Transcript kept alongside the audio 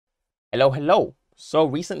Hello. So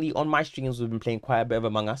recently on my streams, we've been playing quite a bit of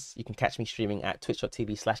Among Us. You can catch me streaming at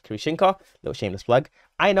twitch.tv/Kiri. Little shameless plug.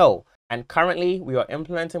 I know. And currently we are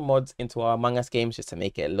implementing mods into our Among Us games just to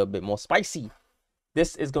make it a little bit more spicy.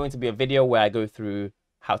 This is going to be a video where I go through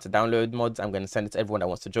how to download mods. I'm going to send it to everyone that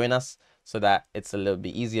wants to join us so that it's a little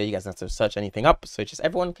bit easier. You guys don't have to search anything up. So just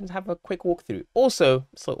everyone can have a quick walkthrough. Also,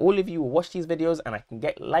 so all of you will watch these videos and I can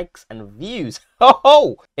get likes and views.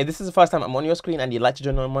 Ho! If this is the first time I'm on your screen and you'd like to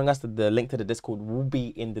join Among Us, the link to the Discord will be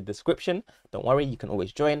in the description. Don't worry, you can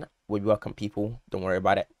always join. We welcome people. Don't worry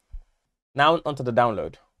about it. Now onto the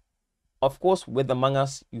download. Of course, with Among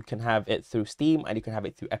Us, you can have it through Steam and you can have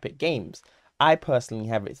it through Epic Games. I personally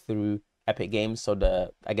have it through Epic Games,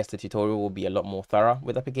 so I guess the tutorial will be a lot more thorough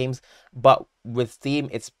with Epic Games. But with Steam,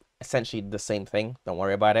 it's essentially the same thing. Don't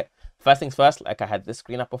worry about it. First things first, like I had this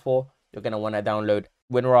screen up before, you're going to want to download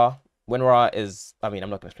WinRAR. WinRAR is, I'm not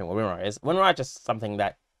going to explain what WinRAR is. WinRAR is just something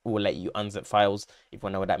that will let you unzip files. If you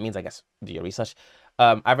want to know what that means, I guess do your research.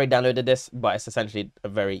 I've already downloaded this, but it's essentially a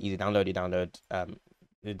very easy download. You download,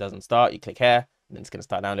 it doesn't start, you click here, then it's going to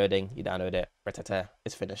start downloading. You download it,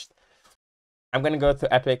 it's finished. I'm going to go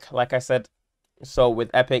to Epic, like I said. So with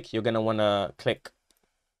Epic, you're going to want to click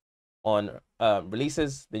on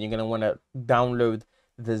releases. Then you're going to want to download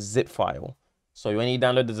the zip file. So when you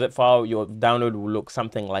download the zip file, your download will look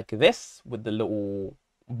something like this with the little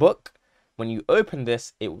book. When you open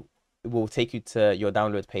this, it will take you to your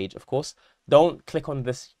download page, of course. Don't click on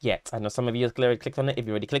this yet. I know some of you have already clicked on it. If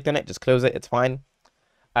you already clicked on it, just close it. It's fine.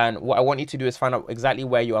 And what I want you to do is find out exactly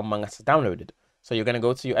where your Among Us is downloaded. So you're going to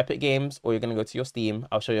go to your Epic Games or you're going to go to your Steam.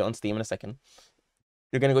 I'll show you on Steam in a second.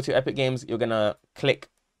 You're going to go to Epic Games. You're going to click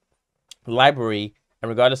library. And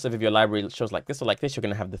regardless of if your library shows like this or like this, you're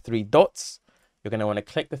going to have the three dots. You're going to want to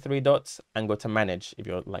click the three dots and go to manage. If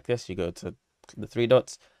you're like this, you go to the three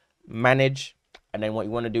dots, manage. And then what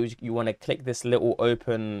you want to do is you want to click this little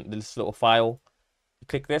file. You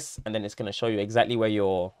click this and then it's going to show you exactly where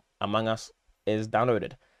your Among Us is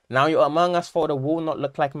downloaded. Now your Among Us folder will not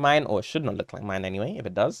look like mine, or it should not look like mine anyway. If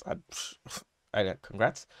it does,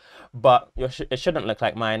 congrats. But it shouldn't look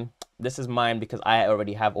like mine. This is mine because I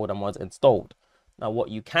already have all the mods installed. Now what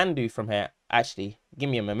you can do from here, actually, give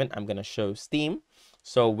me a moment. I'm going to show Steam.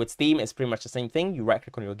 So with Steam, it's pretty much the same thing. You right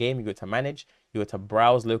click on your game, you go to manage, you go to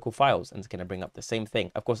browse local files, and it's going to bring up the same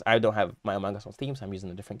thing. Of course, I don't have my Among Us on Steam, so I'm using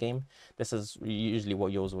a different game. This is usually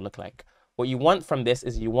what yours will look like. What you want from this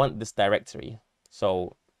is you want this directory.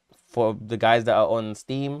 So for the guys that are on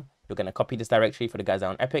Steam, you're going to copy this directory. For the guys that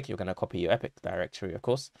are on Epic, you're going to copy your Epic directory, of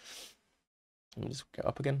course. Let me just get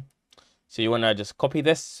up again. So you want to just copy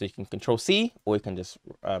this. So you can Control-C, or you can just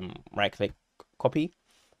right-click, copy.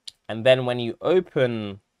 And then when you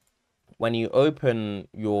open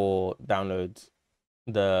your downloads,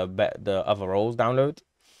 the other roles download,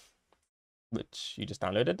 which you just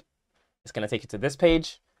downloaded, it's going to take you to this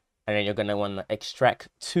page. And then you're going to want to extract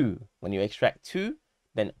to. When you extract to,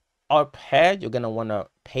 then up here, you're going to want to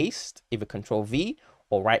paste, either Control-V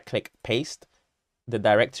or right-click paste the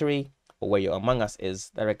directory or where your Among Us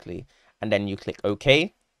is directly. And then you click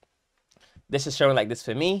OK. This is showing like this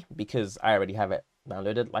for me because I already have it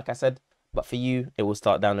downloaded, like I said. But for you, it will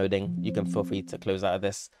start downloading. You can feel free to close out of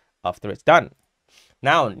this after it's done.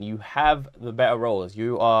 Now, you have the better roles.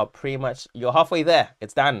 You are you're halfway there.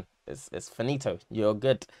 It's done. It's finito. You're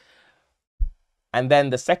good. And then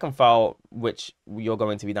the second file, which you're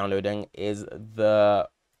going to be downloading, is the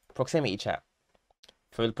proximity chat.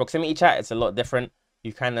 For the proximity chat, it's a lot different.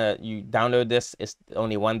 You download this. It's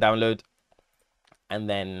only one download. And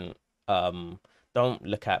then don't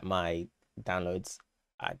look at my downloads.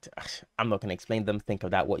 I'm not going to explain them. Think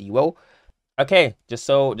of that what you will. Okay, just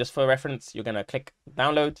for reference, you're going to click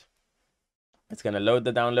download. It's going to load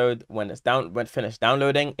the download. When it's finished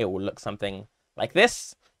downloading, it will look something like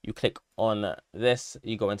this. You click on this,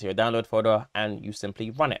 you go into your download folder, and you simply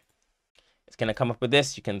run it. It's going to come up with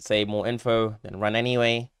this. You can say more info, then run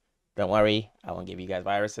anyway. Don't worry, I won't give you guys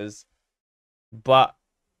viruses. But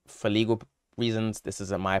for legal reasons, this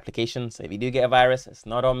isn't my application. So if you do get a virus, it's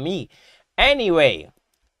not on me. Anyway,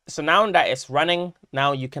 so now that it's running,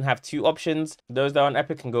 now you can have two options. Those that are on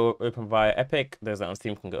Epic can go open via Epic. Those that are on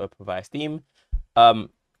Steam can go open via Steam.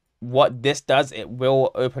 What this does, it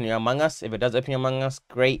will open your Among Us. If it does open your Among Us,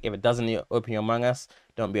 great. If it doesn't open your Among Us,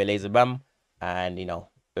 don't be a lazy bum and,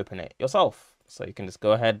 open it yourself. So you can just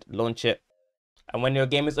go ahead, launch it. And when your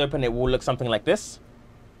game is open, it will look something like this.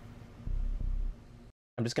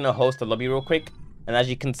 I'm just going to host the lobby real quick. And as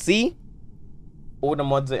you can see, all the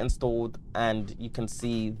mods are installed and you can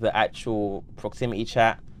see the actual proximity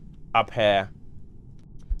chat up here.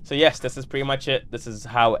 So yes, this is pretty much it. This is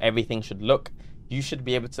how everything should look. you should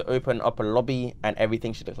be able to open up a lobby and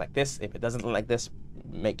everything should look like this. If it doesn't look like this,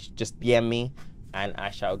 just DM me and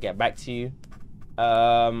I shall get back to you.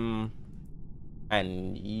 And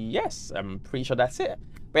yes, I'm pretty sure that's it.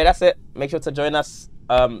 But that's it. Make sure to join us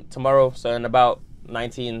tomorrow. So in about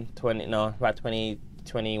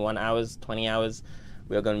 21 hours, 20 hours,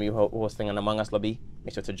 we are going to be hosting an Among Us lobby.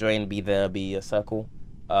 Make sure to join, be there, be a circle.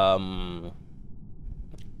 Yeah.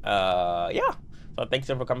 So thanks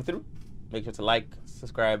everyone for coming through. Make sure to like,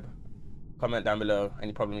 subscribe, comment down below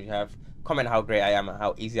any problems you have. Comment how great I am and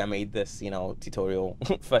how easy I made this, tutorial,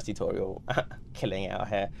 first tutorial, killing it out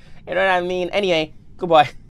here. You know what I mean? Anyway, goodbye.